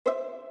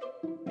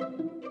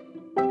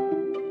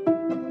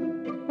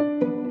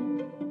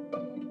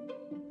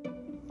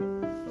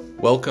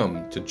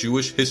Welcome to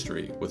Jewish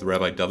History with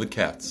Rabbi David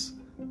Katz,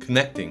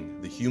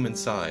 connecting the human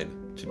side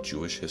to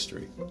Jewish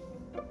history.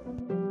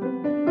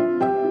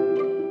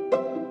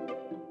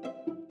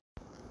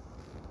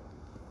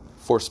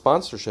 For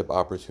sponsorship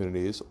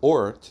opportunities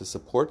or to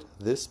support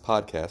this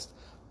podcast,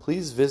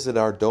 please visit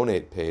our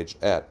donate page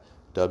at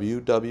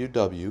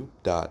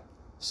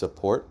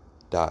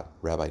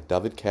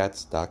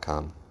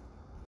www.support.rabbidavidkatz.com.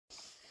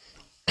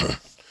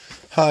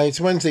 Hi,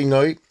 it's Wednesday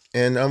night,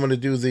 and I'm going to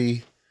do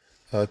the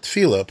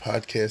Tefillah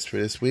podcast for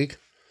this week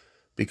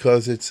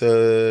because it's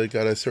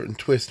got a certain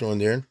twist on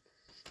there.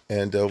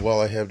 And while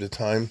I have the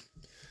time,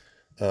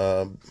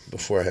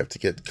 before I have to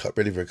get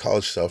ready for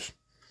college stuff,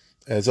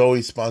 as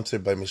always,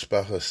 sponsored by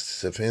Mishpacha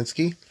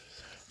Stefanski.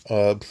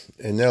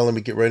 And now let me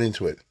get right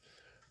into it.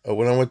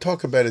 What I want to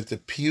talk about is the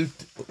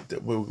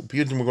piyutim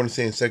we're going to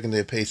say in second day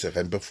of Pesach.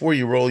 And before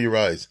you roll your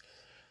eyes,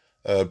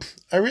 I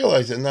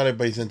realize that not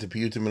everybody's into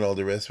piyutim and all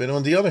the rest of it.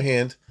 On the other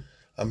hand,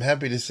 I'm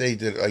happy to say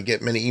that I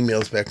get many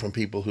emails back from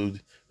people who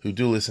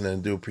do listen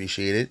and do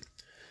appreciate it,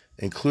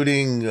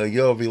 including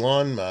Yoav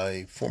Ilan,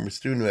 my former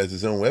student who has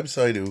his own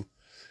website, who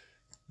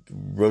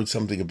wrote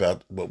something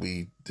about what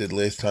we did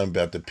last time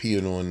about the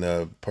piyut on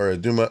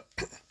Paraduma.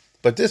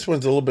 But this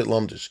one's a little bit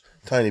lumdish,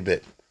 tiny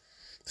bit.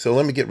 So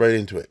let me get right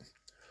into it.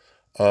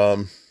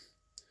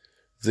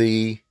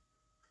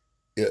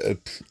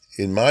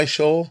 In my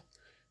shul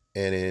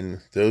and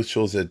in those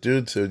shuls that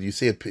do, so you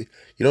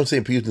don't say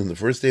a piyut on the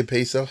first day of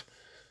Pesach.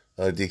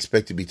 They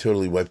expect to be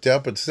totally wiped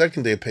out, but the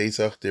second day of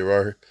Pesach there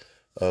are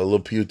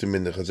little piyutim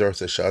in the Chazar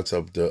Sashatz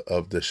of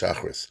the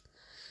Shachris.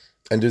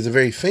 And there's a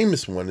very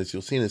famous one, as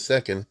you'll see in a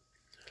second.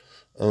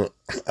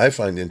 I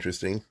find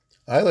interesting.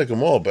 I like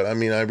them all, but I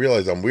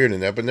realize I'm weird in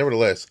that. But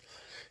nevertheless,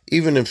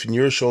 even if in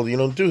your shul you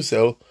don't do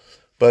so,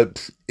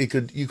 but you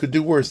could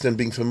do worse than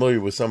being familiar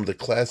with some of the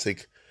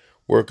classic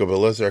work of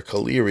Elazar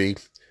Kaliri,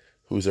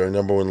 who's our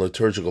number one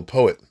liturgical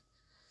poet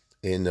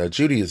in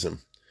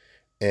Judaism,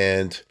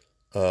 and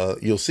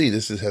you'll see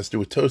this has to do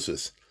with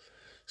Tosas.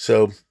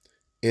 So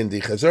in the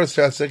Chazar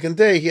Shatz second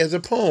day, he has a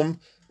poem,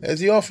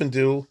 as you often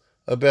do,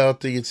 about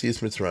the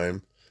Yetzias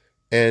Mitzrayim,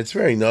 and it's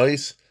very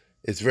nice.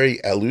 It's very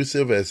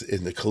elusive, as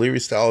in the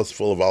Kaliri style. It's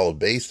full of olive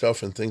bay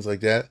stuff and things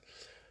like that.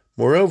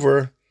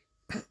 Moreover,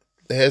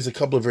 it has a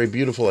couple of very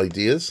beautiful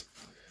ideas,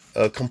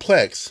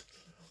 complex,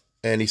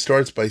 and he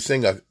starts by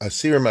saying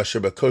Asirim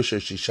Asher Bakosher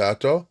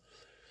Shishato.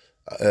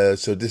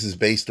 So this is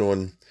based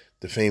on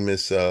the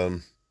famous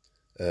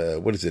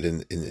what is it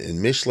in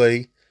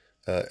Mishlei?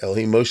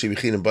 Elohim Moshe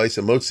B'chin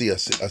Baisa Motzi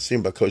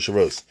Asirim Bakosher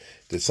Ros.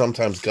 That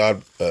sometimes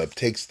God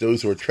takes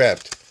those who are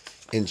trapped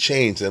in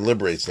chains and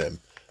liberates them.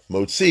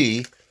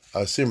 Motzi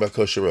Asirim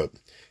Bakosher Ros.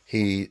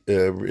 He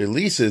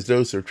releases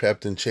those who are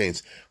trapped in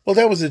chains. Well,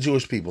 that was the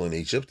Jewish people in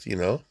Egypt, you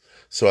know.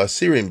 So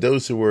Asirim,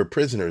 those who were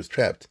prisoners,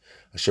 trapped.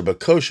 Asher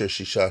Bakosher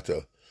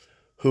Shishato,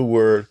 who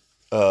were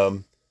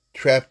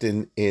trapped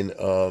in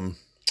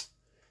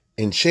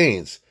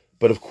chains.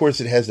 But of course,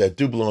 it has that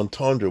double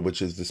entendre,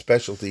 which is the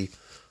specialty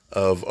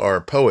of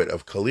our poet,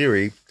 of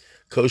Kaliri.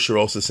 Kosher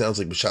also sounds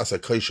like B'shasa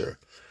kosher.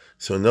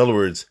 So in other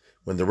words,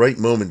 when the right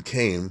moment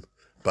came,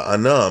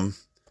 Ba'anam,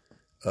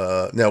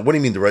 now what do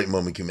you mean the right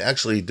moment came?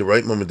 Actually, the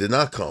right moment did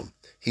not come.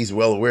 He's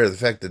well aware of the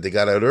fact that they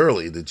got out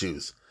early, the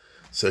Jews.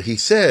 So he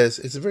says,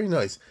 it's very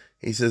nice,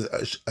 he says,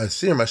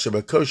 Asir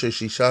Mashabah kosher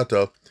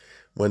shishato,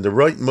 when the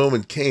right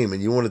moment came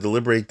and you wanted to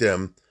liberate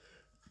them,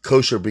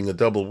 kosher being a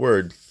double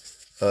word,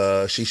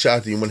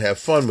 Shishata, you want to have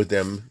fun with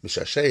them,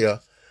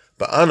 Mishasheya,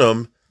 but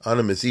Anam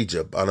is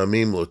Egypt.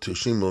 Anamim lo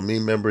tushim lo mim.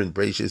 Remember in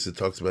Bereshis it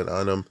talks about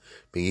Anam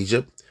being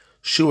Egypt.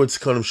 Shuatz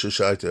konim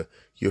shashata.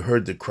 You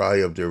heard the cry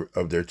of their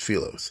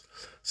tefillos.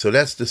 So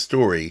that's the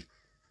story,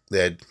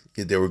 that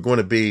they were going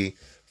to be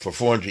for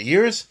 400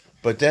 years,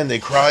 but then they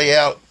cry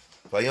out,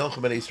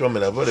 Vayoncha ben Yisrael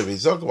min avoda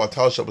v'yizok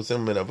v'atal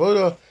shabasim min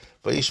avoda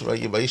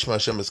v'yishma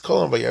Hashem es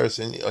kolam v'yaris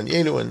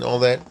onyenu and all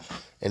that,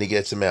 and he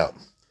gets them out.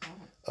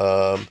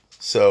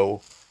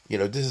 So,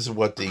 this is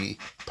what the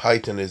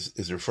Python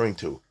is referring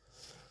to.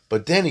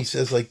 But then he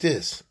says like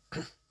this.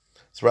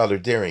 It's rather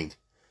daring.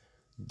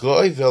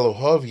 Goy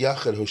velohov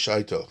yachad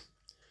hoshaito.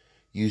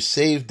 You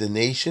saved the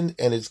nation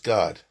and its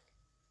God.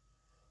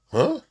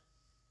 Huh?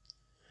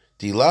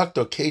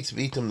 Dilakto kates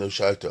vitam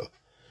noshaito.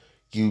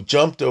 You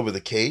jumped over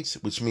the kates,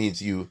 which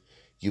means you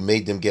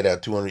made them get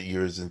out 200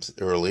 years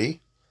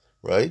early,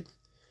 right?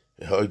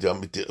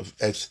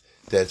 That's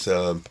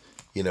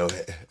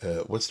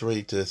what's the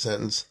right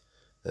sentence?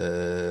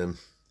 And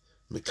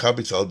the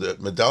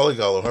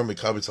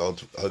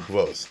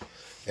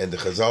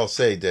Chazal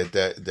say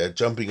that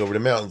jumping over the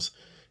mountains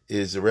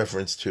is a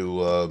reference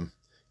to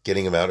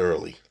getting them out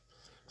early.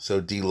 So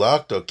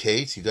dilakto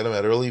kates, you got them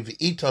out early.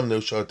 V'itam no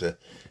shota,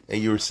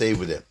 and you were saved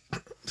with them.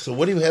 So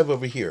what do you have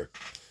over here?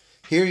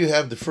 Here you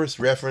have the first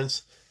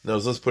reference. Now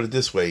let's put it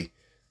this way: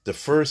 the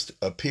first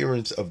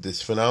appearance of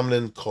this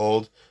phenomenon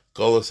called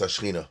Golos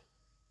Hashchina.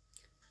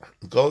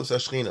 Golos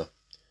Hashchina,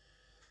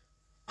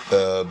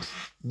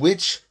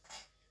 which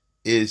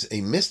is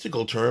a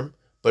mystical term,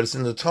 but it's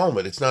in the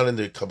Talmud. It's not in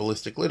the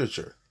Kabbalistic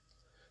literature.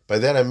 By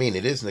that I mean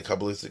it is in the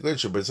Kabbalistic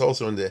literature, but it's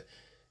also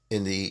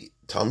in the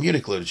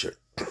Talmudic literature.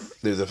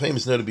 There's a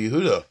famous note of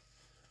Yehuda,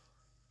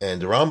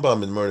 and the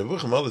Rambam and Moreh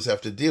Nevuchim, others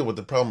have to deal with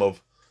the problem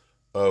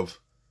of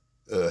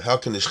how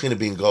can the Shekhinah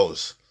be in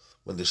Golus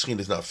when the Shekhinah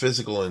is not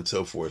physical and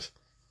so forth.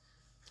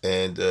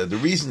 And the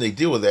reason they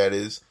deal with that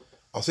is,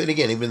 I'll say it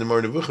again, even the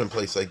Moreh Nevuchim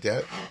place like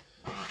that,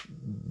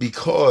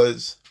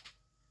 because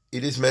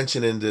it is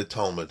mentioned in the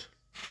Talmud.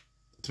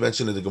 It's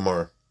mentioned in the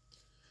Gemara.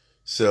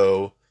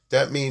 So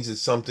that means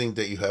it's something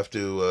that you have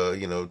to,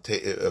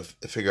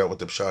 figure out what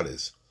the pshat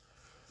is.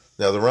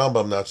 Now, the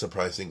Rambam, not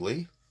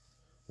surprisingly,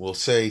 will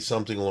say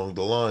something along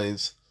the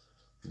lines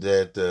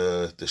that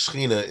the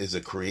Shekhinah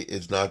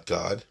is not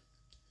God.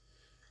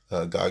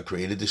 God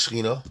created the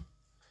Shekhinah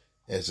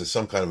as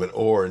some kind of an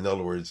or. In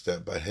other words,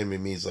 that by him it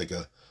means like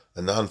a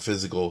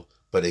non-physical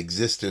but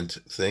existent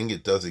thing.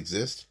 It does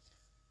exist.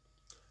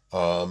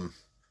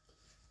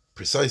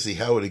 Precisely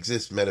how it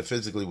exists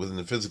metaphysically within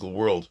the physical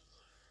world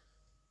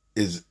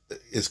is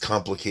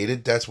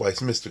complicated. That's why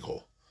it's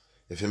mystical.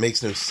 If it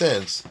makes no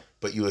sense,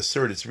 but you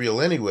assert it's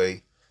real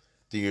anyway,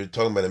 then you're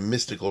talking about a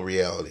mystical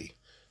reality.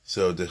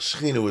 So the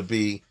Shekhinah would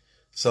be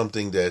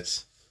something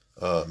that's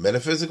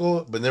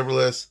metaphysical, but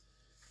nevertheless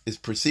is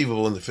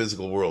perceivable in the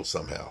physical world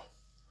somehow.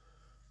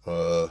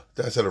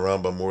 That's how the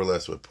Rambam more or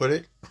less would put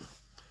it.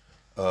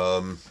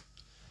 The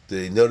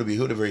Noda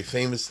B'Yehuda very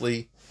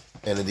famously,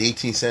 and in the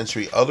 18th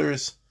century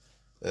others,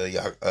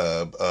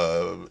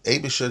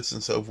 Eibeshutz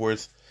and so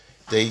forth,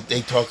 they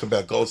talk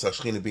about Golus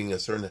HaShekhinah being a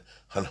certain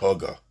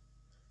Hanhaga.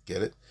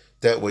 Get it?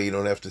 That way you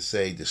don't have to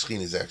say the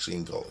Shekhinah is actually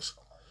in Golus.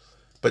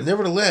 But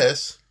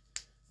nevertheless,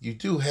 you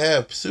do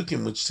have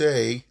psukim which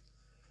say,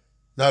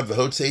 not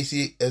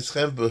v'hotzeisi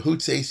eschem,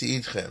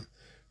 v'hotzeisi idchem.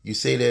 You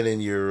say that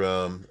in your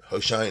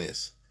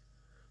Hoshainus.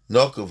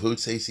 Nokov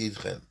hotzeisi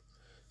idchem.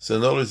 So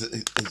in other words,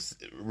 it's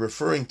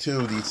referring to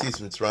the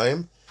Yetzias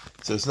Mitzrayim.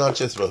 So it's not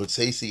just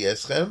v'hotzeisi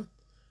eschem,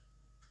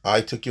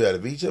 I took you out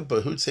of Egypt,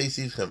 but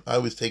hotzeisi idchem, I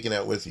was taken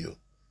out with you.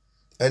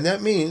 And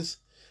that means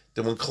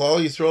that when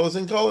Klal Yisrael is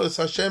in Golus,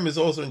 Hashem is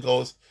also in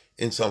Golus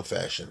in some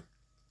fashion.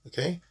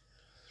 Okay?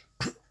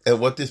 And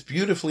what this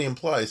beautifully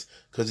implies,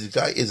 because the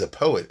guy is a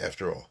poet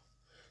after all.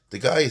 The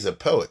guy is a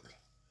poet.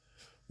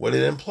 What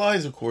it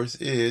implies, of course,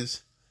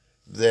 is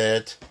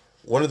that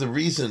one of the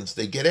reasons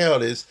they get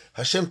out is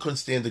Hashem couldn't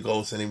stand the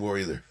Golus anymore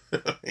either.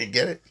 You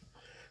get it?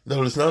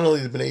 Notice not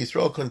only the Bnei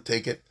Yisrael couldn't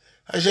take it,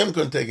 Hashem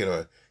couldn't take it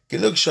on.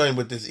 Genug shine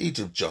with this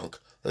Egypt junk.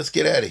 Let's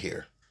get out of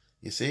here.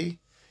 You see?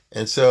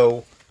 And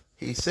so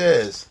he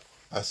says,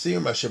 Asir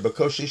Masher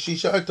Bakoshi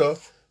Shishaita,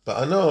 but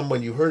Anam,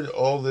 when you heard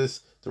all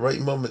this, the right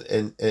moment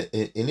in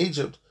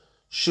Egypt,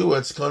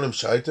 Shuat Tzakonim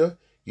Shaita,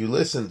 you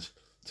listened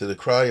to the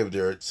cry of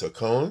their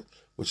tzakon,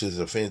 which is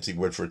a fancy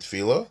word for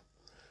tefillah.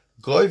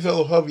 Goy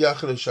ve'elohav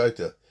yachad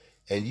shaita,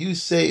 and you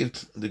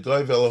saved the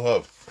Goy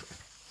ve'elohav.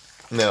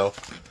 Now,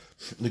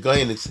 the guy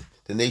and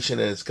the nation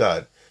and its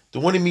God.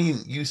 What do you mean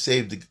you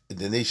saved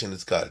the nation and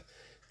its God?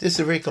 This is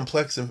a very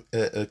complex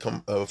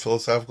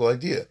philosophical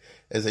idea.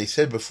 As I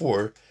said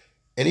before,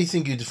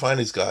 anything you define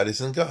as God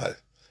isn't God.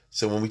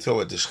 So when we talk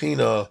about the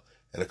Shekhinah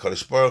and the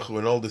Kadosh Baruch Hu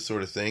and all this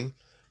sort of thing,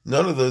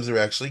 none of those are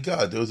actually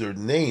God. Those are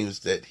names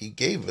that He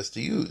gave us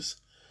to use.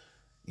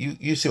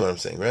 You see what I'm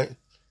saying, right?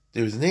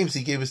 There's names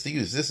He gave us to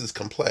use. This is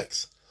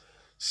complex.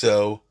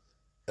 So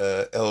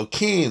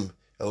Elokim,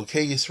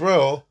 Elokei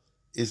Yisrael,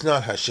 is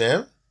not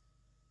Hashem.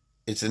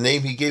 It's a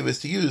name He gave us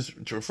to use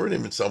to refer to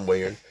Him in some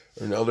way or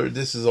another.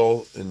 This is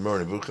all in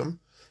Moreh Nevuchim.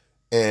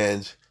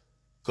 And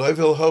Goy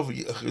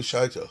ve'elohav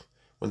Hoshaita.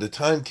 When the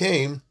time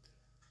came,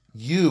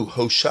 you,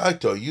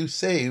 Hoshaita, you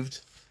saved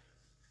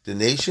the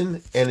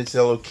nation and its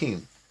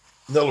Elokim.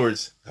 In other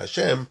words,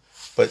 Hashem,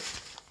 but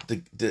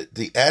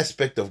the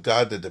aspect of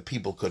God that the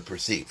people could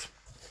perceive.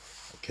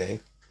 Okay?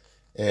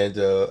 And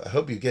I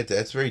hope you get that.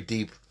 It's very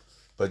deep,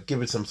 but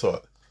give it some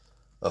thought.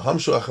 They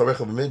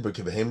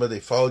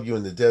followed you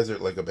in the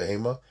desert like a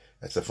behema.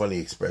 That's a funny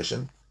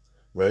expression,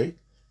 right?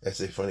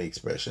 That's a funny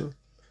expression.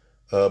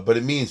 But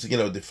it means,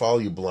 they follow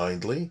you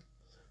blindly.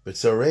 But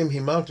Sarem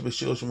himam to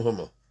b'shil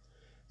shemhuma.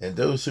 And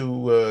those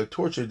who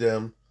tortured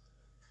them,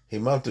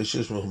 himam to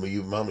b'shil shemhuma,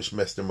 you mamish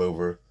messed them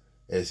over,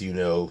 as you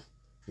know,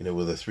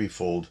 with a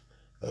threefold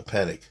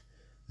panic.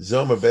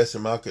 Zomer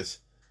besamakas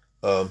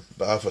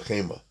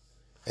ba'afachema.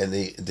 And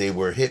they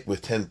were hit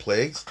with 10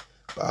 plagues.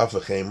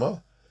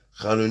 Ba'afachema.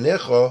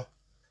 Chanunecha,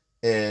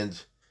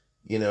 and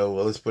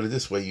let's put it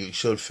this way: you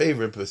showed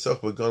favor to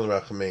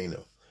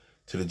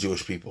the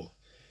Jewish people.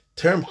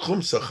 Term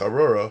chumsa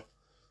charora,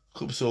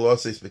 chumsa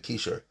loses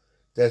bekishar.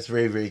 That's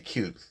very, very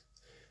cute.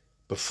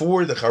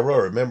 Before the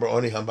charora, remember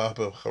oni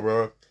hamapa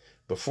charora,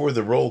 before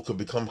the roll could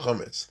become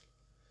chametz.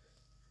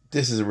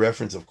 This is a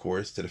reference, of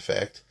course, to the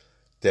fact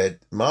that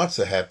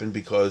matzah happened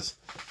because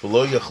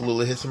below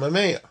yachlu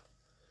lehitzmameya.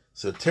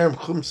 So term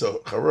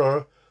chumsa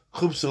charora,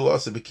 chumsa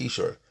loses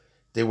bekishar.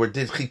 They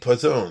did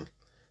chipazon.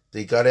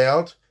 They got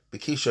out,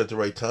 Bekisha at the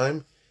right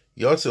time,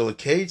 Yotzel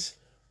Kates,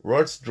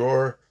 Rotz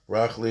Dror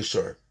Rach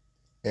Lishar.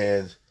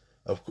 And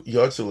of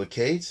Yatzu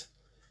Lekates,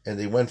 and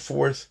they went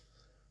forth.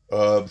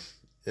 What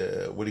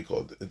do you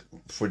call it?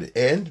 For the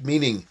end,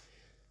 meaning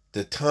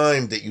the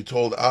time that you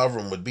told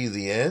Avram would be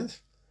the end.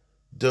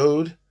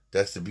 Dode,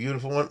 that's the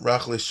beautiful one.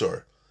 Rach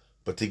Shor,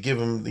 but to give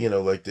him,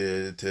 like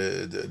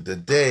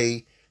the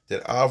day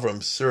that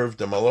Avram served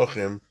the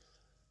Malachim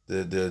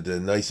the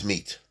nice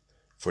meat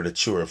for the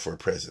Tshuva for a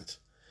present,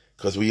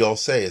 because we all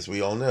say, as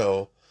we all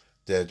know,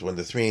 that when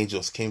the three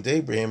angels came to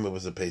Abraham, it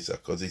was a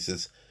Pesach, because he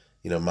says,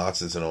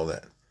 matzahs and all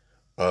that.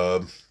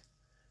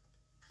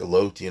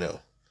 Lot,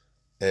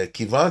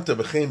 Kivanta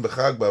b'chein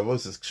b'chag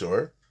b'avosas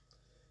kshor,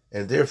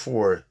 and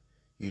therefore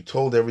you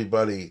told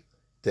everybody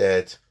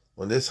that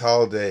on this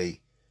holiday,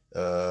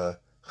 Chag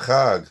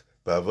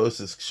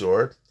b'avosas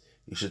kshor,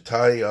 you should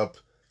tie up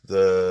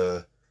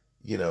the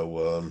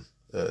animal,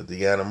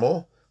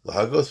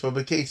 lahagos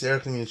b'beketz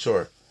erechim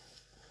yishor,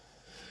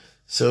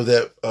 so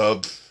that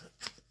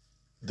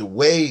the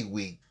way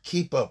we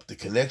keep up the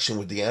connection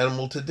with the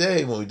animal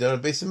today, when we don't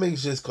have basic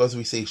mix, is because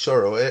we say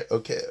shoro,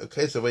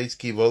 okay, so it's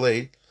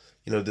kivolate,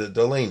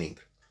 the laning,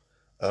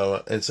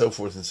 and so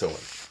forth and so on.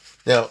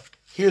 Now,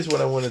 here's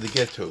what I wanted to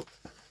get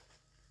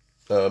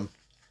to.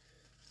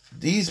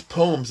 These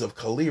poems of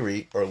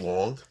Kaliri are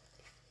long,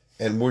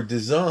 and were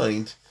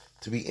designed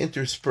to be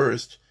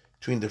interspersed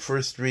between the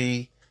first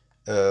three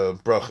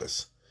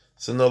brachas.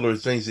 So in other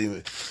words,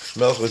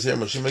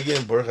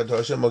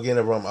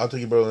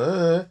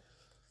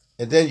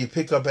 and then you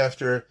pick up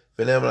after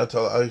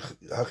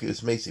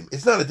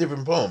it's not a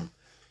different poem.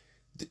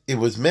 It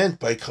was meant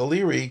by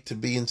Kaliri to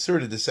be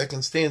inserted, the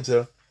second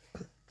stanza,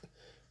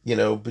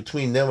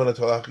 between now,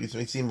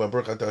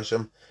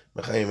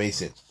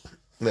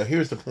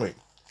 here's the point.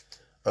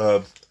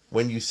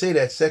 When you say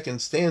that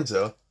second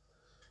stanza,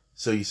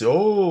 so you say,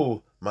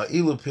 oh,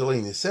 ma'ilu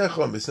pilei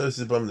nisecha,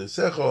 misnoses bam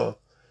nisecha,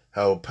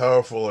 how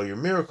powerful are your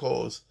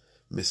miracles,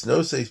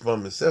 misnoses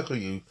bam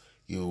nisecha,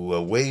 you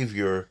wave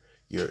your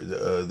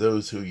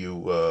those who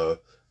you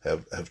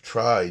have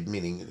tried,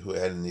 meaning who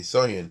had an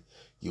nisayon,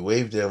 you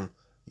wave them,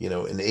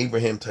 in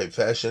Abraham type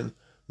fashion,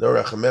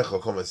 and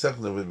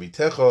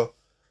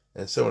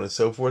so on and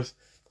so forth.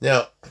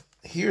 Now,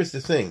 here's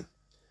the thing.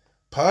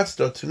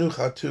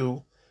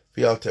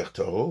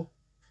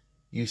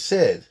 You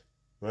said,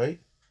 right?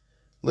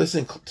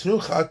 Listen,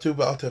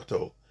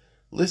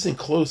 listen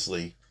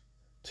closely.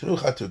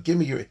 Give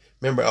me your,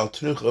 remember, al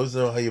tenuch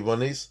ozno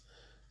hayavanis,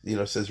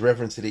 says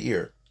reference to the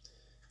ear.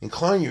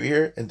 Incline your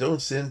ear and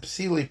don't sin.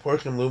 Psili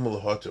porchim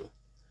lumulahatu.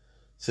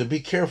 So be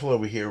careful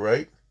over here,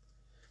 right?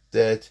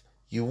 That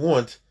you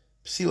want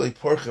psili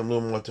porchim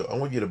lumulahatu. I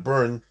want you to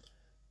burn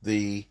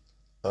the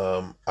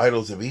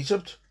idols of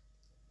Egypt.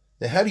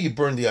 Now, how do you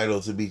burn the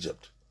idols of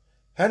Egypt?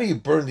 How do you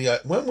burn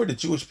when were the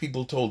Jewish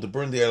people told to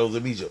burn the idols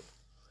of Egypt?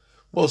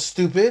 Well,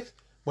 stupid,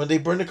 when they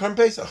burned the Karban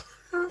Pesach.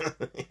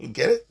 You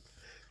get it?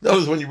 No, it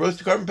was when you roast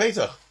the Karban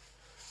Pesach.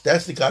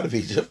 That's the god of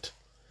Egypt.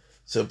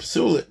 So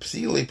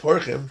psili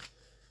porchim,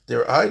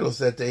 they're idols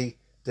that they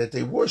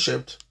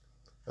worshipped.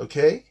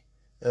 Okay,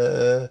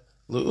 le'umam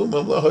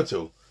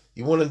lahatu.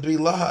 You want them to be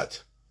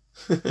lahat.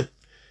 You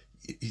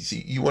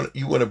see, you want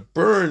to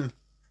burn,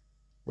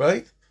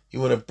 right? You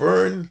want to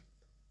burn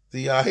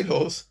the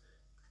idols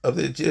of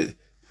the.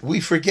 We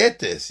forget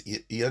this.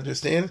 You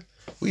understand?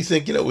 We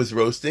think it was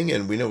roasting,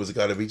 and we know it was the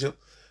god of Egypt.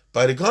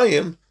 By the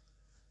Goyim,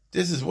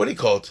 this is what he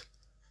called.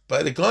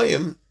 By the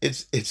Goyim,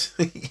 it's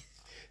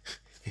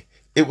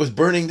it was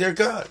burning their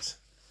gods.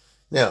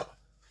 Now,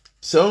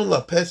 so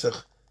la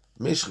Pesach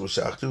mishchu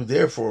shachtu.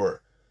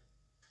 Therefore,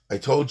 I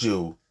told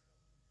you,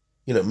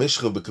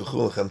 mishchu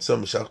b'kachul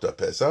chamtzom shachtu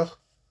Pesach.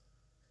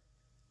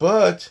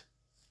 But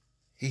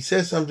he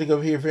says something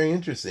over here very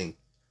interesting.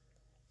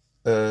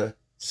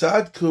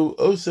 Tzadku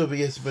osa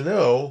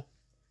v'yesbeno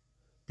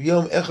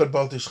b'yom echad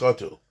bal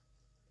tishchatu.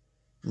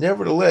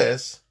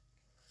 Nevertheless,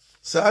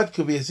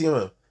 tzadku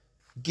v'yesbeno,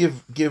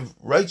 give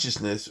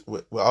righteousness.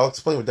 Well, I'll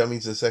explain what that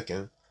means in a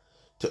second.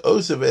 To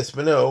osa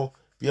v'yesbeno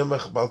b'yom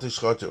echad bal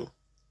tishchatu,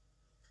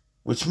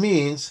 which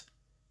means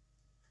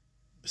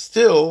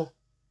still,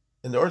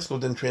 and the article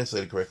didn't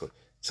translate it correctly.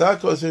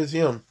 Tzadku osa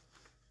v'yesbeno,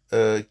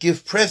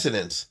 give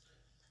precedence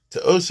to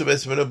osa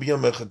v'yesbeno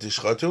b'yom echad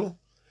tishchatu,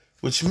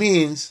 which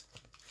means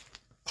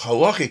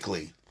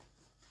halachically,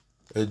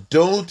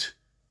 don't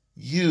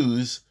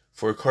use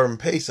for Karban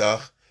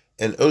Pesach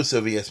and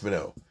osa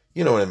v'yesbeno.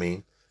 You know what I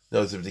mean?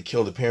 Knows if they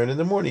kill the parent in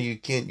the morning, you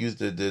can't use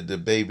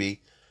the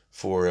baby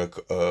for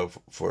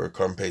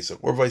Karban Pesach,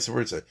 or vice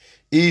versa.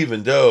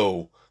 Even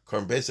though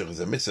Karban Pesach is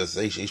a mitzvah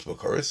seish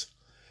b'karis,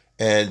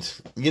 and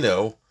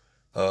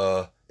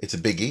it's a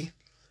biggie,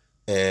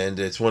 and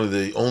it's one of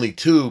the only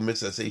two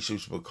mitzvah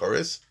seish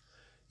b'karis,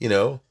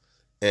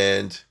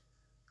 and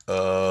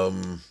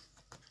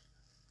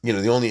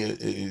the only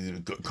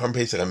Karban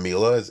Pesach and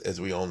Mila,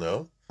 as we all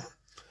know.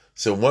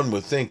 So one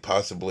would think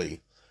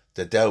possibly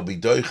that would be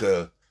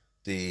doicha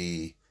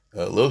the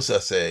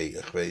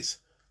losase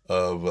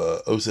of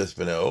osas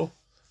beno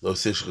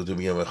losishcha to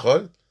b'yom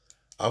echad.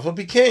 Alpha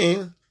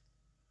became.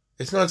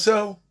 It's not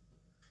so.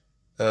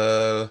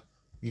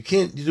 You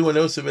can't do an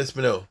osa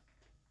b'no.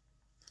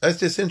 That's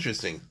just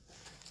interesting.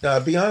 Now,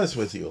 I'll be honest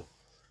with you.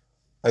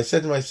 I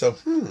said to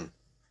myself,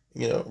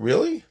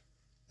 really?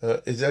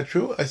 Is that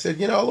true? I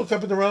said, I'll look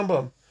up in the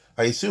Rambam.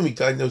 I assume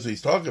God knows what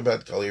he's talking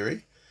about,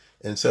 Kaliri.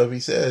 And so if he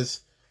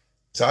says,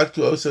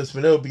 Tzadku osos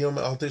mino biyom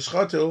al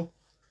tishchatu,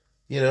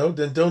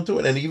 then don't do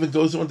it. And he even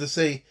goes on to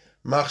say,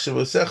 Machshav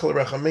osechel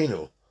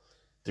rachamenu.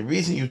 The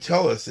reason you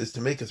tell us is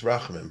to make us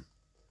rachamim.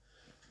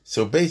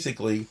 So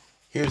basically,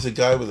 here's a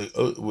guy with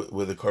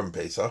a Korban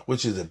Pesach,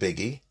 which is a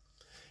biggie.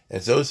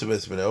 And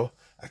Zosef mino,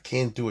 I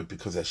can't do it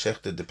because I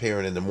shechted the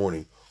parent in the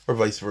morning. Or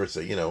vice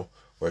versa, or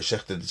I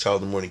shechted the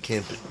child in the morning,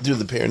 can't do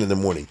the parent in the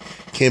morning.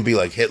 Can't be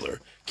like Hitler.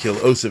 Kill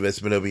Osef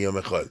Esmeno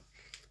b'yom echad.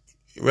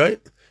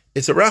 Right?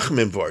 It's a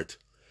rachamim vart.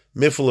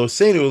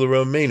 Mifalosenu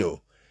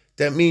l'romenu.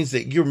 That means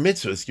that your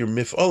mitzvahs, your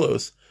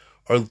mifalos,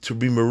 are to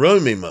be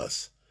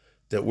meromimas.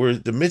 That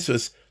the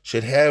mitzvahs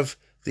should have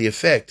the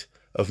effect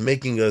of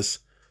making us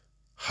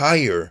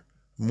higher,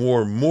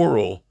 more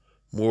moral,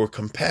 more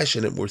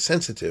compassionate, more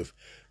sensitive.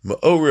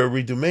 Ma'ora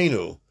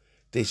ridumenu.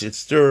 They should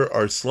stir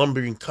our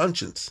slumbering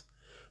conscience.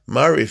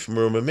 Marif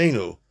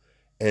meromamenu.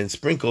 And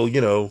sprinkle,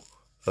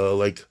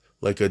 like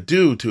a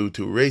dew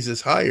to raise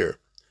us higher.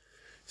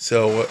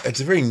 So it's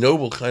a very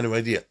noble kind of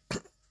idea.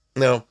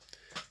 Now,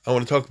 I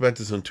want to talk about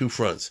this on two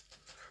fronts.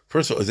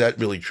 First of all, is that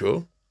really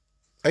true?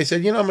 I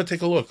said, I'm going to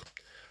take a look.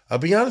 I'll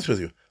be honest with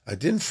you. I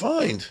didn't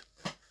find.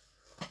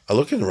 I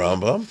looked in the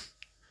Rambam,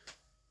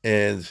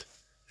 and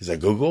as I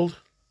Googled,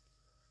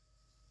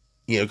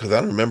 because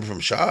I don't remember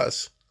from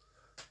Shas,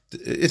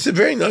 it's a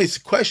very nice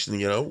question,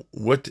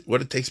 what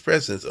it takes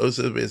precedence.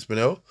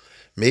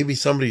 Maybe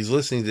somebody's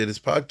listening to this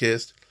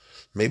podcast.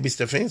 Maybe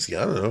Stefanski,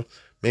 I don't know.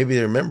 Maybe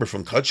they remember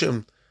from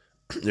Kachim,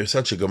 there's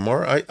such a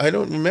Gemara. I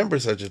don't remember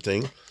such a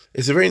thing.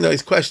 It's a very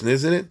nice question,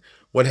 isn't it?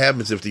 What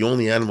happens if the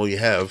only animal you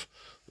have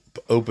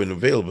open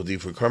available to you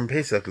for Korban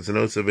Pesach is an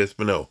Osav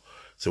Espino?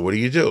 So what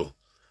do?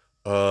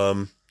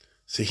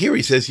 So here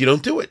he says you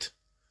don't do it.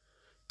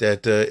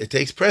 That it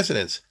takes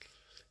precedence.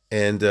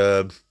 And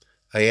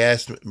I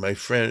asked my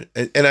friend,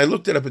 and I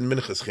looked it up in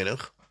Minchas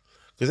Chinuch,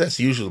 because that's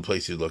the usual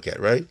place you look at,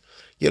 right?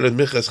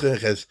 Minchas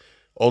Chinuch has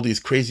all these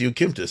crazy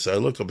ukimtas. So I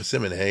look up a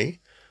Siman Hay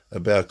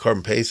about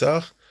Korban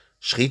Pesach,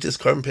 Shchitas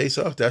Korban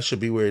Pesach. That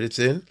should be where it's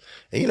in.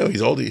 And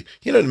he's all the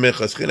the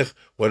Minchas Chinuch.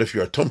 What if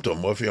you're a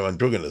tumtum? What if you're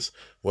androgynous?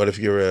 What if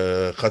you're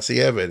a Chatzi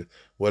Eved?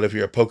 What if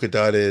you're a polka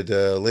dotted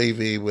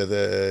Levi with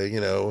a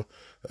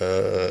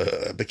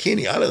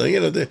bikini? I don't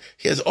know.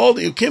 He has all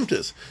the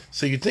ukimtas.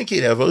 So you'd think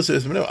he'd have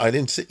Osas. No, I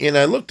didn't see. And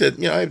I looked at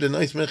I have the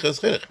nice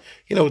Minchas Chinuch.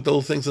 With the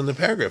little things in the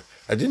paragraph.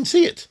 I didn't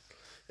see it.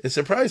 It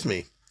surprised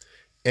me.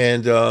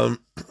 And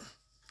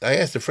I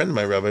asked a friend of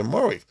mine, Rabbi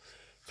Morwick,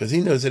 because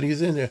he knows that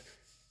he's in there.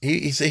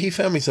 He said he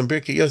found me some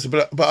Birkei Yosef,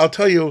 but I'll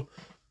tell you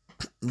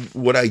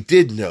what I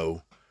did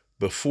know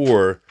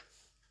before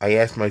I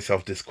asked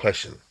myself this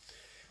question.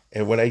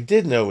 And what I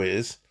did know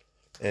is,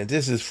 and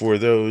this is for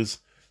those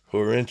who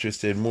are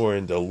interested more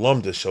in the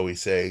lumda, shall we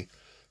say,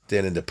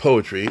 than in the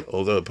poetry,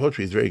 although the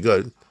poetry is very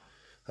good,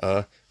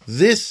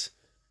 this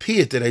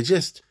piyut that I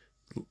just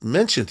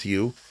mentioned to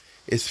you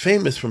is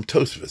famous from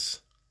Tosfos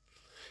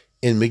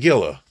in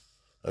Megillah,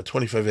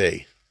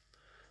 25a.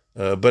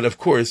 But of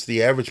course,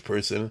 the average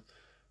person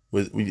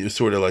we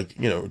sort of like,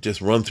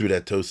 just run through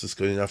that Tosfos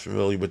because you're not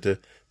familiar with the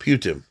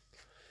piyutim.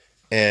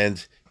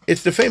 And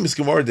it's the famous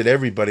Gemara that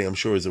everybody, I'm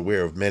sure, is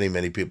aware of, many,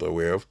 many people are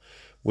aware of,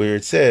 where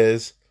it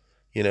says,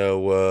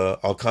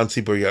 Al kan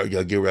sipor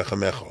yagir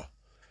rechamecha.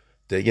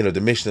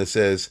 The Mishnah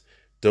says,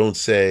 don't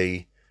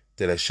say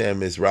that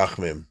Hashem is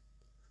Rachmim.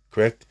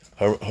 Correct?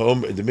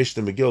 The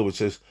Mishnah Megillah, which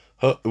says,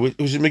 which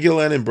is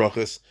Megillah and in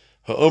Brachas,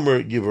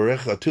 Ha'omer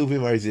yivarecha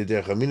tuvim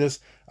arizidech minus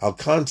al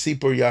kan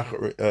sipor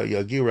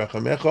yagir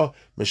rechamecha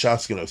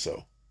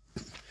meshaskenoso.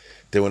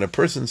 That when a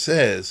person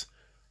says,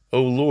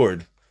 "Oh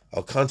Lord,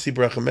 al kan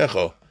sipor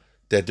rechamecha,"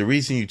 that the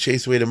reason you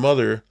chase away the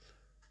mother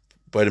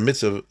by the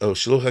mitzvah of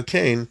Shiluch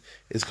HaKain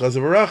is because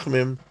of a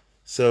rachmim,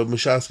 so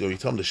Mushasko, you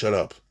tell him to shut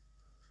up.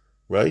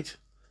 Right?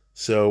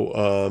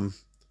 So,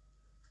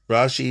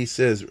 Rashi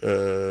says,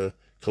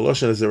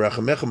 Koloshan is a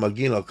rachamecha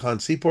magin al kan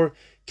sipor,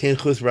 ken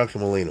chus rachim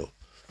aleinu.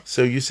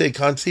 So you say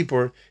kan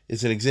sipor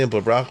is an example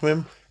of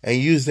rachmim, and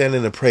you use that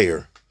in a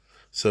prayer.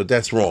 So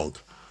that's wrong.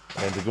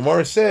 And the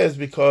Gemara says,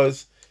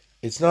 because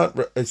it's not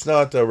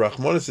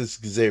rachmonis, it's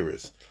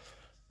gzeres.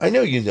 I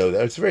know you know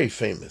that. It's very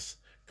famous.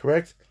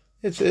 Correct?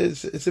 It's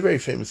a very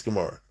famous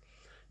Gemara.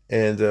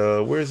 And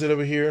where is it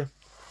over here?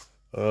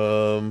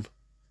 So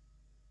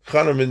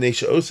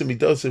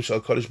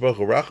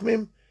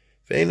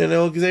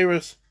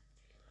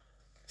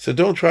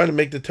don't try to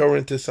make the Torah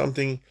into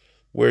something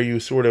where you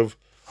sort of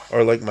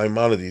are like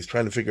Maimonides,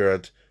 trying to figure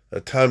out a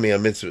Tami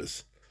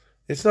mitzvahs.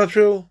 It's not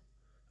true.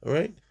 All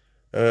right?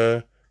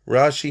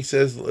 Rashi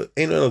says,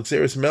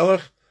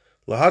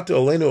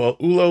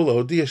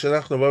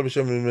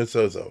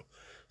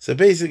 so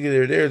basically,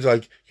 they're there. It's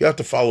like you have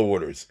to follow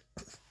orders.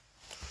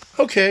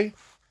 Okay,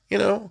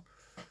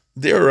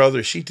 there are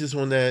other shitas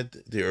on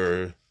that. There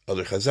are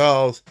other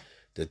chazals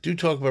that do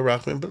talk about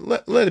Rachman,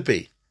 but let it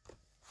be.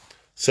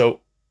 So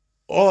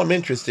all I'm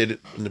interested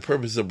in the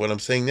purpose of what I'm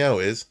saying now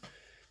is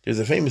there's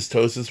a famous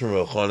Tosas from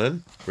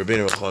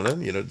Rabbeinu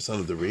Elchanan, the son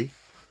of the Ri,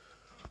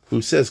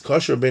 who says,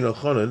 Kosher Rabbeinu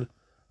Elchanan,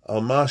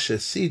 al ma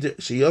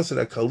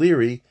sheyasad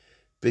HaKaliri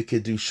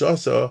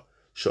b'kedushasa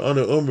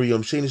she'anu omri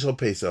yom sheni shel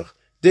Pesach.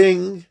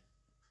 Ding,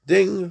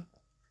 ding.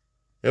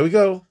 There we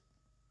go.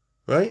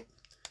 Right?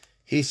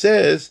 He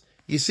says,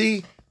 you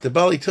see, the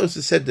Bali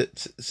Tosas said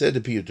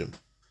the Piyutim.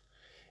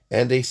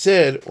 And they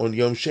said on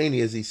Yom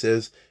Sheni, as he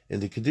says in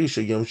the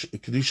Kedusha,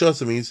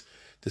 Kedusha means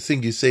the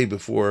thing you say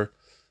before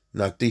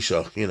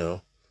Nakdishach,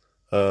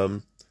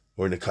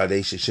 or in the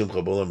Kadesh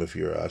Shimcha Bolam if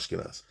you're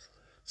Ashkenaz.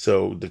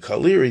 So the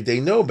Kaliri,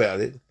 they know about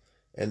it,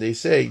 and they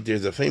say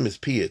there's a famous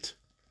piyut,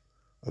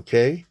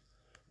 okay,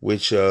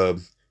 which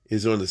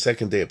is on the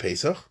second day of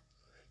Pesach.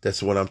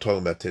 That's the one I'm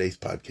talking about today's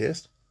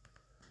podcast.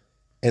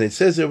 And it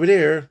says over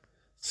there,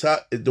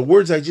 the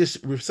words I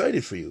just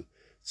recited for you,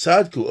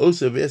 Tzadku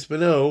osav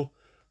espeno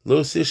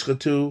lo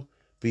sishchatu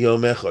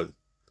b'yom echad,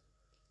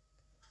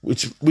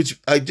 which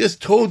I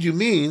just told you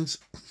means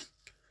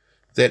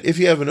that if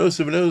you have an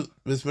osav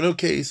espeno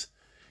case,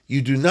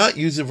 you do not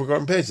use it for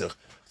Korban Pesach.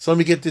 So let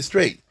me get this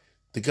straight.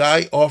 The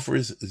guy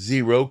offers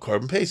 0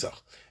 Korban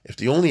Pesach. If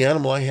the only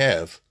animal I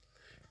have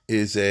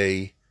is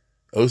a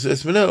osav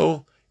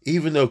espeno,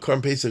 even though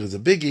Korban Pesach is a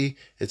biggie,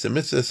 it's a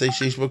mitzvah say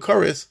sheish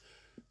b'karis,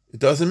 it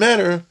doesn't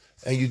matter,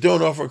 and you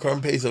don't offer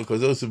Korban Pesach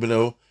because osav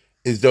espeno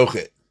is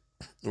dochet,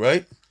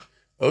 right?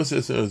 Osav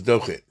espeno is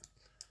dochet.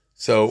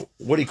 So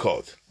what do you call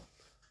it?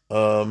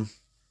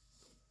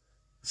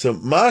 So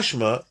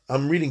mashma,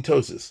 I'm reading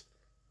Tosas.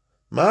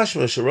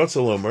 Mashma sherotz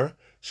alomer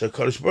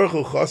shakadosh baruch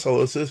hu chas al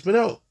osav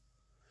espeno.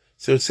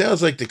 So it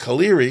sounds like the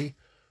Kaliri,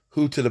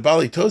 who to the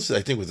Bali Tosas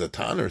I think was a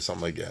Tana or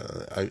something like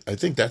that. I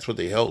think that's what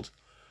they held.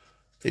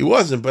 He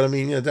wasn't, but I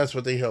mean, that's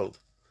what they held.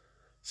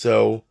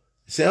 So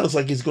it sounds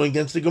like he's going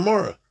against the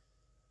Gemara.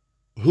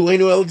 Hu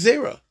einu el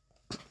gzeira.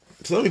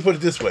 So let me put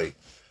it this way.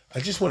 I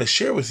just want to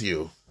share with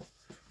you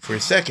for a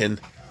second.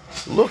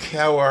 Look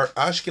how our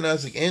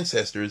Ashkenazic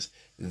ancestors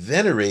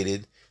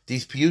venerated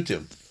these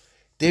piyutim.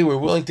 They were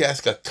willing to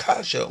ask a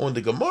kasha on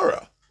the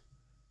Gemara,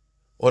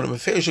 on a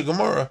Mefesh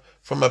Gemara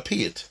from a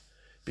piyut,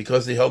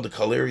 because they held the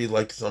Kaliri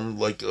like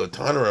a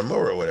Tana or a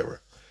Mora or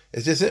whatever.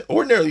 It's just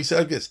ordinarily you say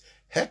like this: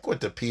 heck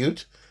with the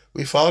piyut.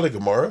 We follow the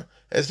Gemara.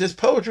 It's just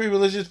poetry,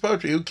 religious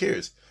poetry. Who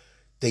cares?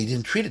 They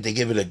didn't treat it. They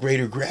gave it a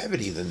greater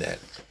gravity than that.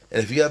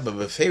 And if you have a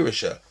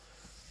Beferisha,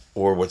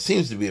 or what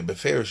seems to be a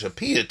Beferisha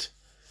piyut,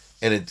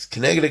 and it's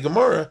connected to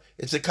Gemara,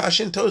 it's a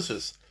Kashin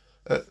Tosas.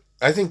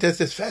 I think that's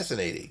just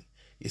fascinating.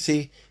 You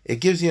see, it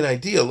gives you an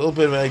idea, a little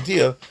bit of an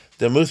idea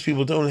that most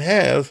people don't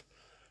have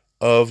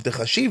of the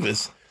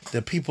chashivas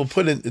that people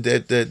put in,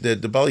 that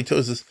the Bali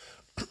Tosas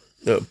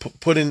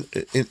put in,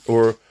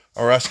 or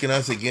our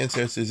Ashkenazic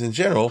ancestors in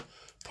general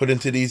put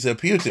into these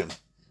piyutim.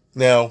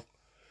 Now,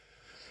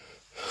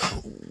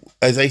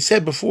 as I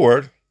said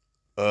before,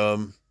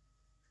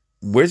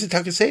 where's the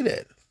Taka say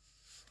that?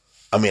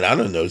 I mean, I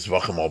don't know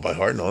Zvachim all by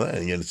heart and all that.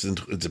 And, it's a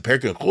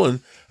Perek in Chulin.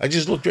 I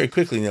just looked very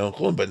quickly now in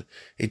Chulin, but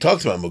he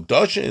talks about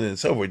Mukdashin and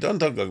so forth. He doesn't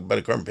talk about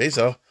a Korban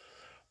Pesach.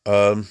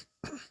 Doesn't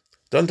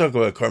talk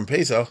about Korban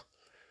Pesach.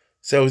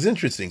 So it was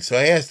interesting. So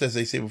I asked, as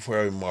I say before,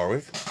 I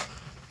Marwick,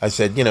 I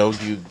said,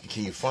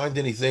 can you find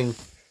anything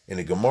in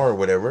a Gemara or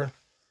whatever?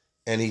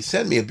 And he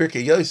sent me a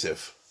Birkei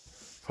Yosef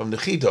from the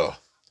Chidah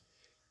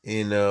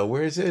in,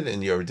 where is it? In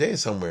Yeridea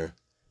somewhere.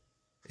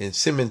 In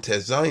Simon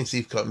Tez Zayin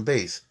Sif Cotton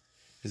Base.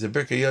 Is a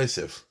Birkei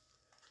Yosef,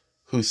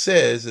 who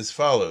says as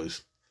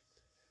follows: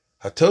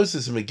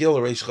 Hatosis Megillah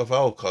Reish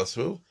Chafal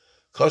Kosvu,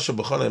 Kosher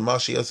B'chana and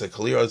Mashi Yosef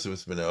Kalir Osav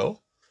Espeno.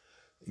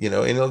 In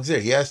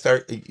Elxir, he asked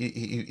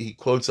he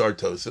quotes our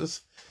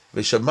Tosas.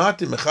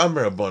 V'shamati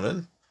Mechamer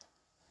Abonan,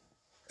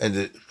 and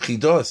the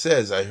Chidah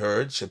says, I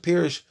heard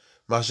Shapirish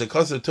Masha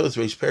Kosov Tos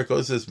Reish Perek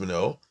Osav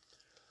Espeno,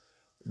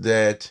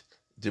 that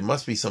there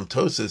must be some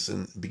Tosas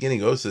in beginning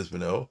Osav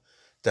Espeno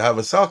to have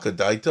a Salka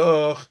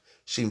Daitoch.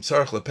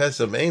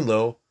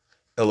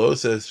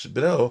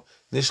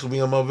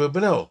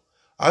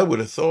 I would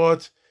have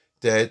thought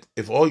that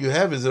if all you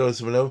have is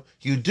Osav B'no,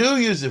 you do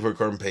use it for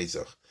Korban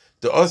Pesach.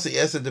 The Asa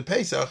Yesa de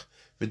Pesach,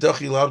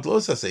 v'dochi lav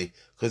losasei,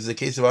 because it's the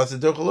case of Asa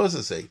docha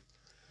losasei.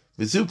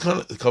 V'zu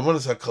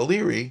kavonas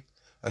hakaliri,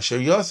 asher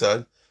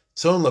yosad,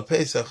 tzon la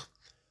Pesach,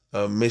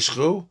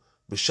 mishchu,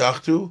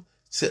 v'shachtu,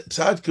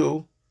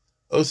 tzadku,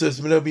 Osav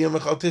B'no b'yom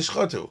echal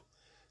tishchatu.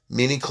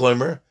 Meaning,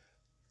 Klomer,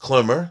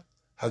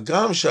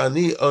 Hagam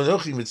shani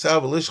onochi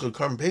mitzav alishcha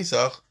Korban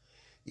Pesach,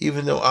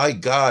 even though I,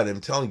 God,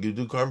 am telling you to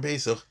do Korban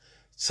Pesach,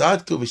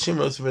 tzadku v'shim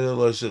Osav B'no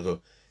lo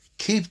shilchu.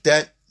 Keep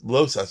that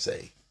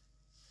losasei.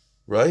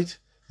 Right?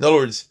 In other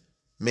words,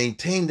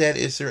 maintain that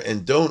Isser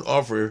and don't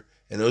offer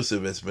an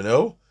Osav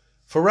Espeno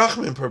for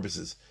Rachman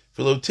purposes.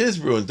 For Lo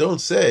Tizbru, and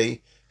don't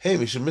say, hey,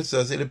 Mishum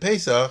Mitzvah say to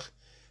Pesach,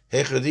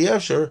 Hechad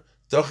Yevsher,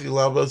 Dochi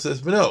Lav Osav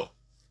Espeno.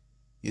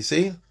 You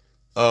see?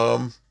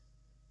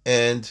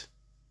 And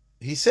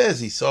he says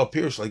he saw a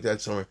Pirush like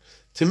that somewhere.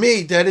 To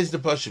me, that is the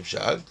Pashup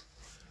Shad.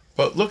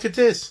 But look at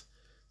this.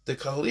 The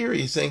Kaliri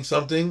is saying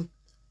something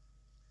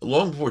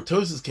long before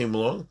Tosas came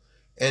along.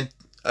 And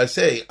I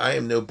say, I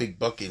am no big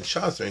bucky in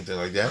Shas or anything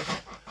like that,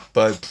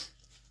 but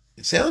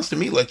it sounds to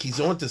me like he's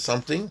onto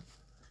something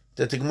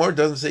that the Gemara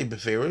doesn't say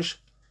beferish,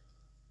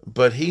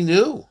 but he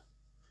knew.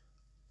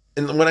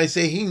 And when I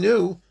say he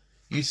knew,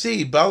 you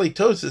see, Bali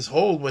Tosis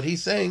hold what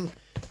he's saying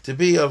to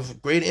be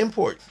of great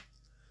import.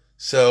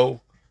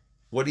 So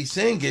what he's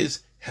saying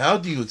is, how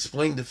do you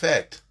explain the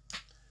fact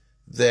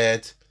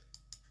that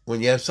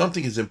when you have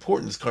something as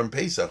important as Karm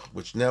Pesach,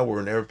 which now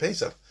we're in Erev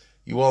Pesach,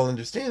 you all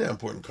understand how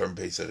important Karm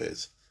Pesach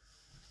is.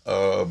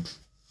 And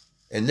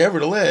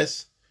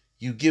nevertheless,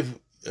 you give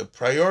a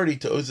priority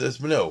to Ozeh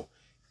Esbeno.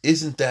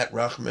 Isn't that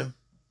Rachmim?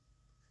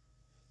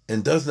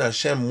 And doesn't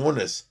Hashem warn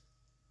us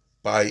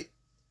by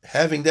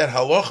having that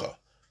halacha?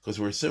 Because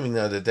we're assuming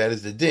now that that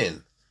is the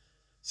din.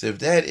 So if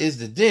that is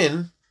the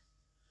din,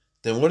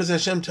 then what is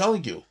Hashem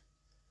telling you?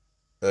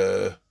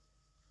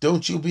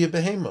 Don't you be a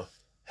behemoth.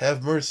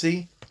 Have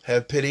mercy,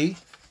 have pity,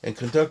 and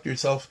conduct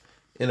yourself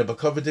in a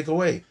bakavadik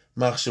way.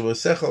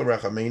 Machshavosechel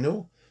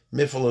rachamenu,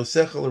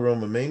 mifalosechel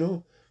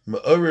romamenu,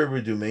 ma'orer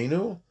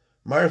redumenu,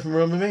 marif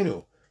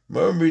romamenu.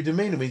 Ma'orer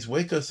redumenu means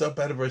wake us up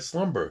out of our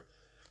slumber,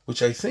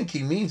 which I think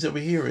he means over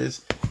here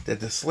is that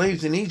the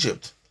slaves in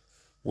Egypt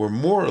were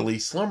morally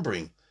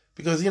slumbering.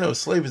 Because,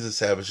 slave is a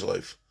savage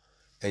life.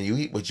 And you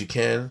eat what you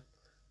can,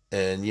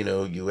 and,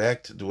 you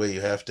act the way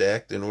you have to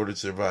act in order to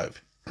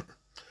survive.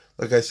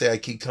 Like I say, I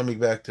keep coming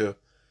back to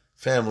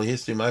family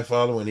history. My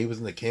father, when he was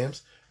in the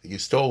camps, you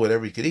stole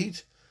whatever you could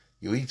eat.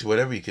 You eat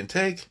whatever you can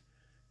take.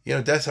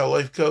 That's how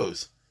life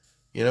goes.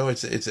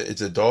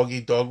 It's a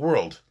dog-eat-dog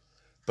world.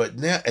 But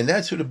now, and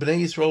that's who the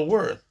Bnei Yisrael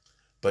were.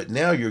 But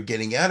now you're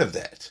getting out of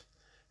that.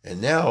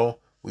 And now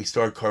we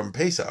start Karm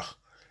Pesach.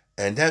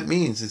 And that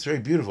means, it's very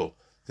beautiful,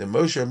 that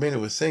Moshe Rabbeinu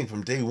was saying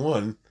from day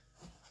one,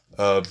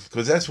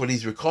 because that's what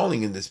he's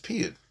recalling in this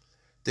period.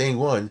 Day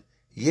one,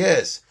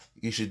 yes,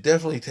 you should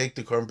definitely take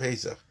the Karm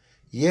Pesach.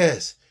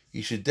 Yes,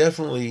 you should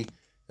definitely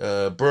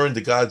burn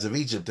the gods of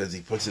Egypt, as he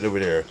puts it over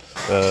there.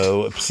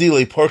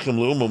 Psile parkim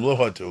le'umam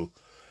lohatu.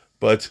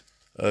 But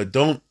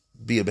don't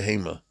be a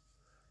behemoth.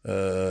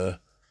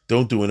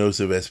 Don't do an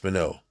Ozeh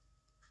Esbeno.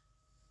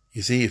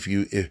 You see,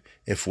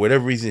 if for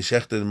whatever reason you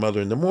shech the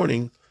mother in the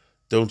morning,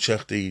 don't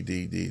shech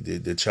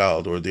the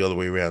child, or the other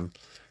way around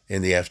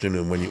in the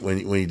afternoon when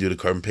you do the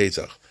Karm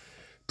Pesach.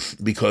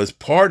 Because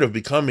part of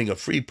becoming a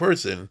free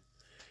person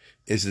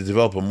is to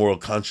develop a moral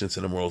conscience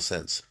and a moral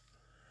sense.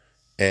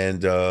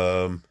 And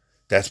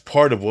that's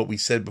part of what we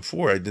said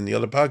before in the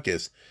other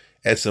podcast.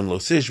 Etzem lo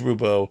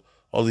sishrubo,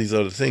 all these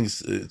other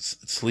things,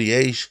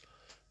 sliesh,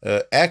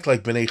 act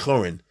like B'nai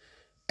Chorin.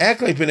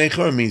 Act like B'nai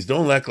Chorin means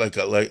don't act like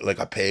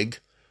a peg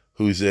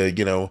who's a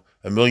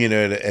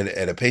millionaire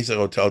at a Pesach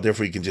hotel,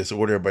 therefore you can just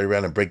order everybody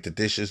around and break the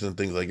dishes and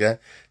things like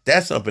that.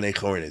 That's not B'nai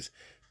Chorin is.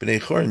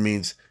 B'nai Chorin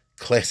means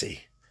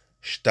classy,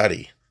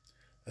 study,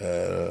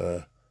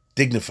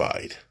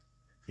 dignified.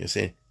 You know what I'm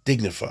saying?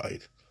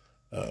 Dignified.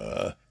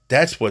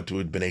 That's what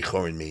B'nai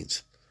Chorin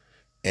means.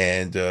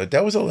 And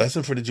that was a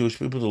lesson for the Jewish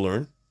people to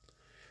learn.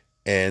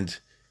 And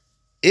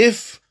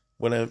if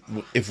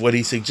what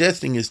he's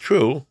suggesting is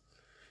true,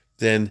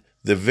 then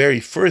the very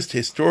first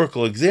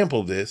historical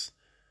example of this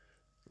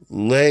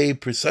lay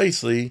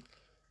precisely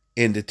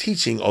in the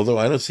teaching, although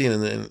I don't see it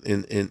in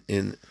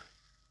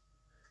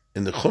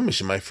the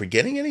Chumash. Am I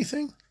forgetting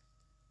anything?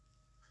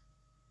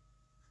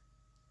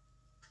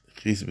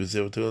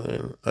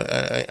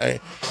 I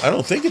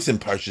don't think it's in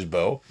Parshas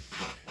Bo,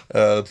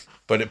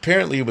 but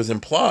apparently it was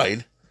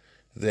implied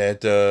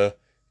that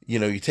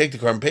you take the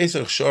Karm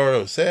Pesach, Shor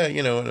Oseh,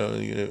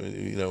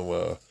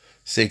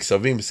 say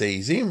Ksavim, say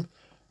Izim,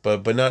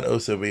 but not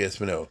Ozeh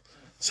Esbeno.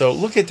 So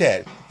look at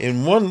that.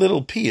 In one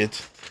little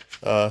piyut,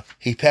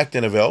 he packed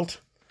in a velt,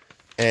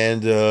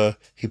 and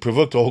he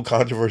provoked a whole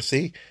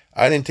controversy.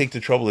 I didn't take the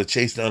trouble to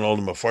chase down all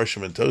the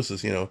Mefarshim and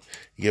Tosas. You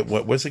get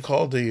what's it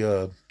called?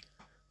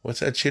 What's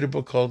that shitty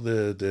book called?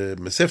 The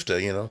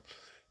Mesifta,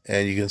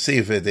 And you can see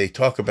if they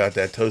talk about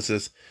that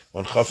Tosas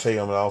on Chafei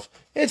Yom Alf.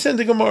 It's in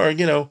the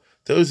Gemara,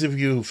 Those of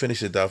you who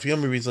finish the Daf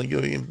Yomi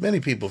recently, many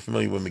people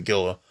familiar with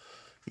Megillah,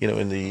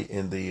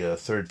 in the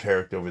third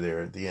parak over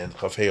there at the end,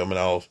 Chafei Yom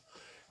Alf.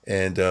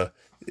 And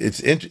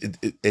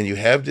and you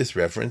have this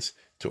reference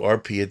to our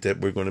piyut that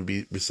we're going to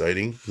be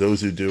reciting,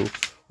 those who do,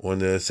 on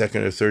the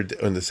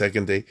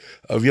second day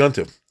of Yom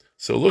Tov.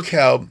 So look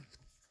how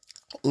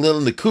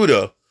little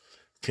Nakuda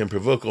can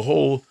provoke a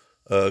whole,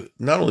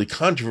 not only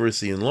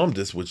controversy in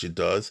Lumdis, which it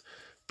does,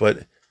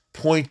 but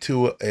point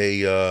to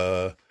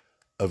a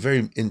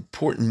very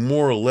important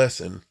moral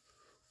lesson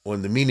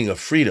on the meaning of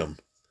freedom.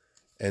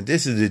 And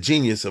this is the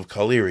genius of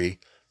Kaliri,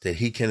 that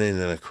he can, in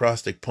an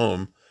acrostic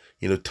poem,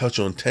 touch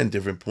on 10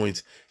 different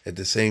points at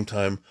the same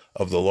time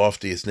of the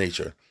loftiest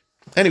nature.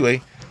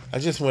 Anyway, I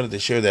just wanted to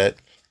share that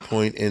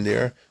point in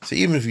there. So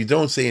even if you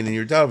don't say it in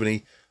your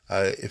davening,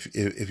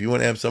 if you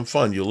want to have some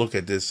fun, you'll look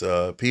at this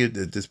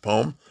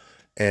poem,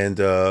 and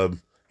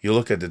you'll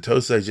look at the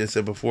Tosa I just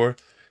said before,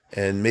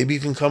 and maybe you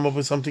can come up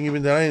with something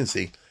even that I didn't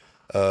see.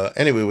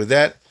 Anyway, with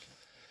that,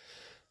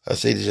 I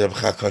say to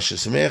Chag Kasher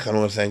Sameach. I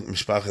want to thank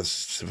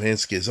Mishpachas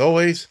Savansky as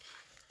always.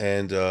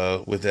 And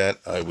with that,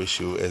 I wish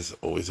you, as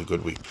always, a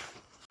good week.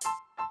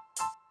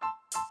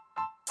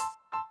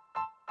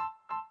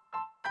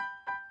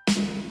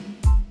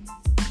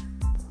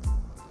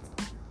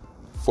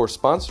 For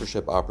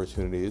sponsorship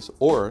opportunities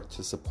or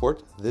to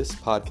support this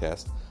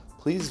podcast,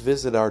 please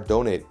visit our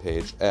donate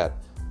page at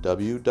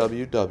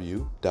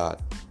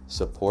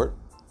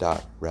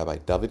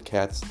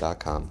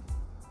www.support.rabbidavidkatz.com.